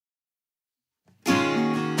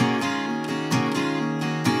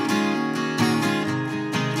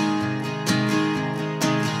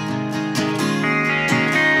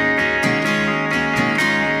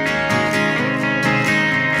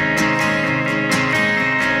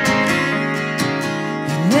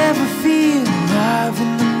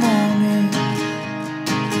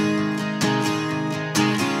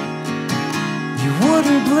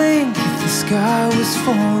was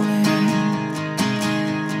falling.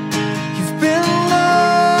 You've been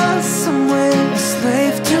lost somewhere, a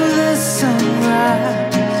slave to the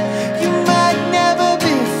sunrise. You might never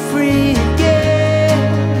be free again.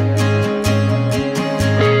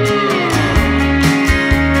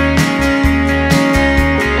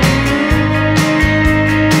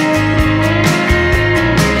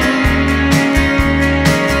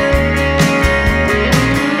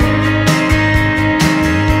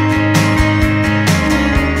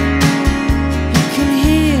 You can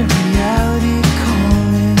hear reality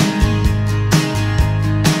calling.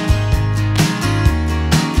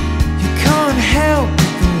 You can't help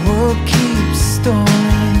it, the world keeps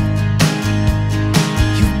stalling.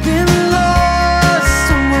 You've been lost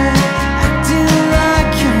somewhere, acting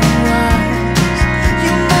like you're wise.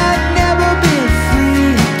 You might never be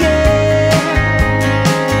free again.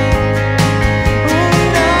 Oh,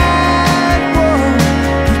 Nightwalk,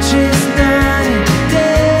 which is night and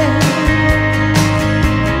day.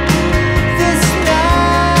 This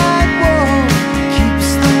Nightwalk keeps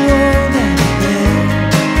the world at bay.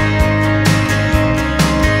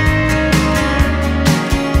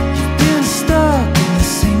 You've been stuck in the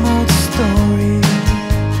same old story,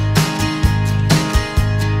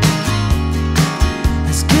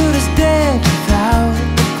 as good as dead without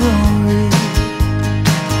the glory.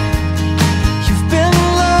 You've been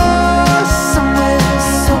lost somewhere,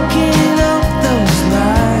 soaking up those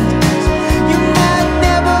lies. You might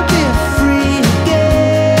never be free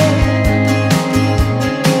again.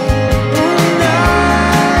 Oh,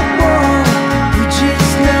 Nightwalk, which is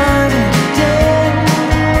night and day.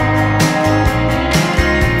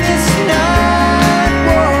 This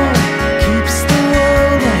Nightwalk keeps the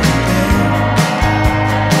world at bay.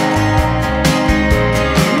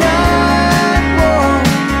 Nightwalk,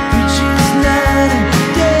 which is night and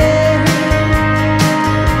day.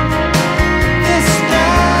 This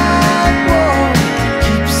Nightwalk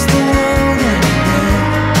keeps the world at bay.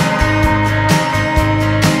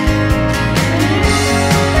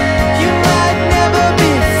 You might never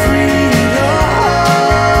be free at all.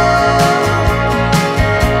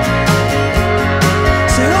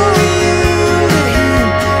 So who are you to hear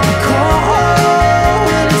the call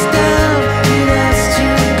when it's down? It asks you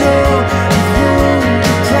to go with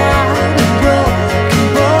wounded pride and broken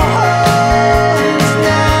bones.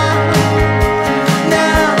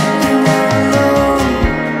 Now you are alone.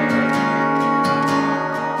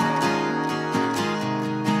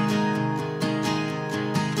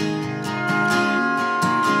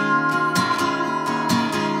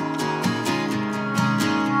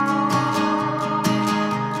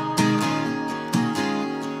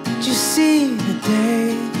 Did you see the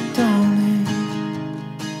day dawning?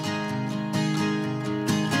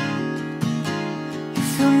 You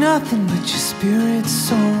feel nothing but your spirit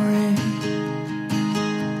soaring.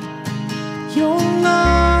 You're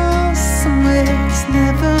lost somewhere, it's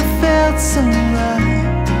never felt so right.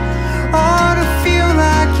 All to feel